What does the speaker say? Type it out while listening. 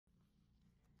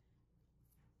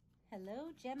Hello,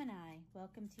 Gemini.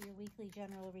 Welcome to your weekly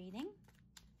general reading.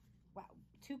 Wow,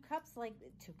 two cards like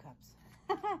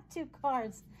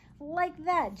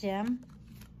that, Gem.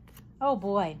 Oh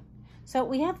boy. So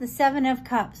we have the Seven of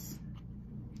Cups.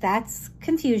 That's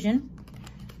confusion.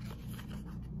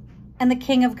 And the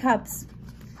King of Cups.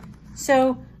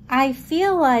 So I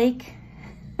feel like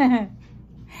I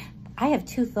have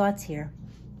two thoughts here.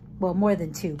 Well, more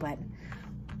than two, but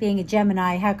being a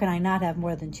Gemini, how can I not have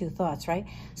more than two thoughts, right?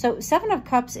 So Seven of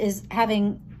Cups is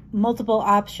having multiple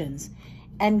options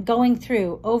and going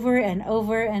through over and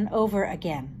over and over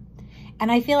again.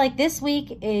 And I feel like this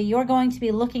week you're going to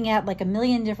be looking at like a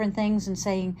million different things and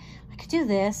saying, I could do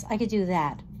this, I could do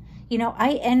that. You know,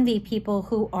 I envy people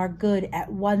who are good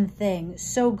at one thing,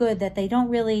 so good that they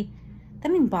don't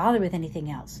even bother with anything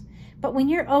else. But when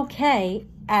you're okay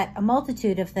at a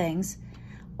multitude of things,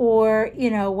 or,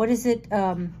 you know, what is it?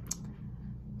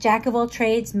 Jack of all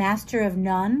trades, master of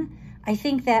none. I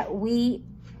think that we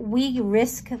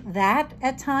risk that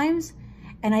at times.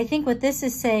 And I think what this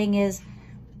is saying is,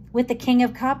 with the King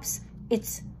of Cups,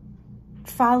 it's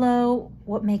follow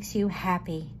what makes you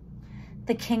happy.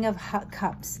 The King of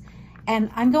Cups. And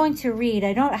I'm going to read,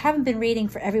 I haven't been reading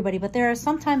for everybody, but there are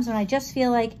some times when I just feel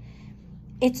like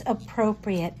it's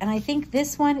appropriate. And I think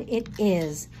this one, it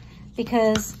is,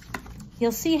 because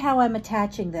you'll see how I'm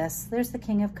attaching this. There's the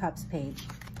King of Cups page.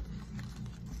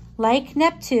 Like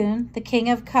Neptune, the King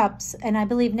of Cups, and I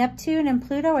believe Neptune and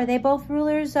Pluto, are they both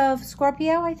rulers of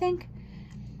Scorpio, I think?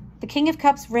 The King of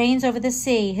Cups reigns over the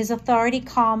sea. His authority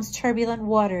calms turbulent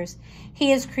waters.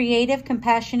 He is creative,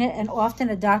 compassionate, and often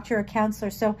a doctor or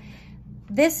counselor. So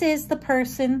this is the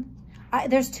person.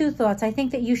 There's two thoughts. I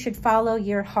think that you should follow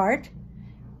your heart,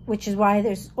 which is why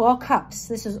there's all cups.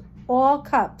 This is all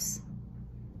cups.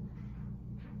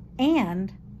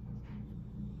 And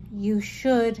you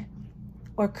should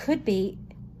or could be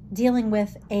dealing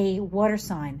with a water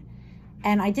sign.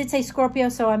 And I did say Scorpio,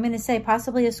 so I'm going to say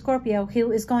possibly a Scorpio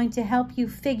who is going to help you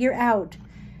figure out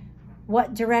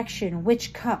what direction,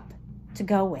 which cup to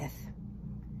go with.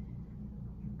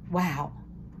 Wow,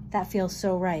 that feels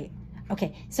so right.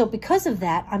 Okay, so because of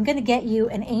that, I'm going to get you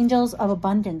an Angels of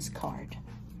Abundance card.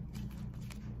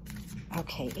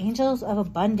 Okay, Angels of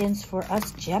Abundance for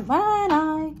us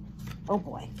Gemini. Oh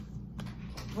boy,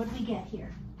 what do we get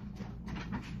here?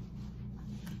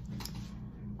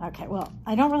 Okay, well,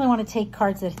 I don't really want to take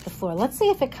cards that hit the floor. Let's see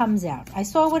if it comes out. I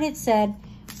saw what it said.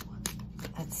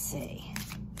 Let's see.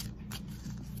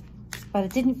 But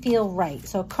it didn't feel right.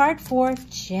 So card for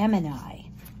Gemini.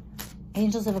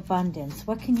 Angels of Abundance.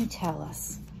 What can you tell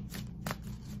us?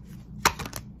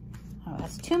 Oh,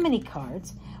 that's too many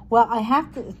cards. Well, I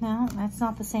have to... No, that's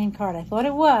not the same card. I thought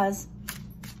it was.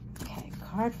 Okay,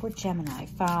 card for Gemini.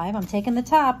 5. I'm taking the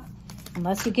top.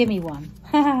 Unless you give me one.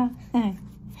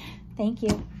 Thank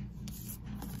you.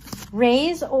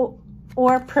 Raise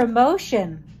or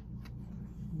promotion.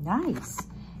 Nice.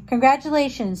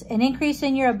 Congratulations. An increase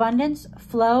in your abundance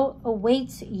flow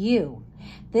awaits you.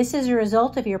 This is a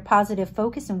result of your positive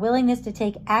focus and willingness to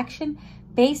take action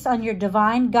based on your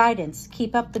divine guidance.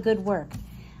 Keep up the good work.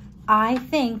 I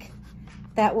think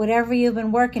that whatever you've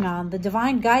been working on, the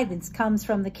divine guidance comes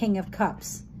from the King of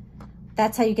Cups.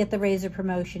 That's how you get the raise or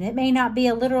promotion. It may not be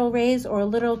a literal raise or a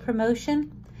literal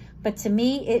promotion, but to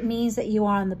me, it means that you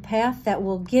are on the path that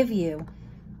will give you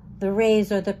the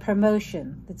raise or the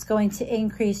promotion that's going to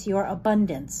increase your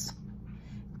abundance.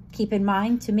 Keep in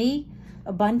mind, to me,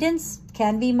 abundance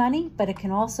can be money, but it can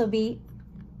also be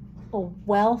a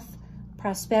wealth,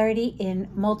 prosperity in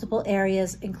multiple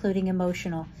areas, including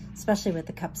emotional, especially with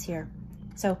the cups here.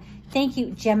 So thank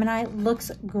you, Gemini. Looks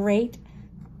great.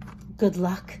 Good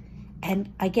luck.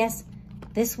 And I guess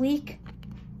this week,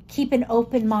 keep an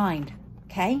open mind,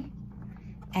 okay?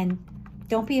 And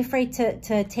don't be afraid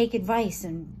to take advice.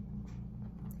 And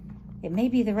it may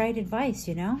be the right advice,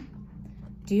 you know?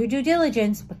 Do your due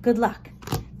diligence, but good luck.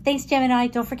 Thanks, Gemini.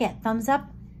 Don't forget, thumbs up,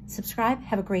 subscribe.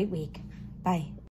 Have a great week. Bye.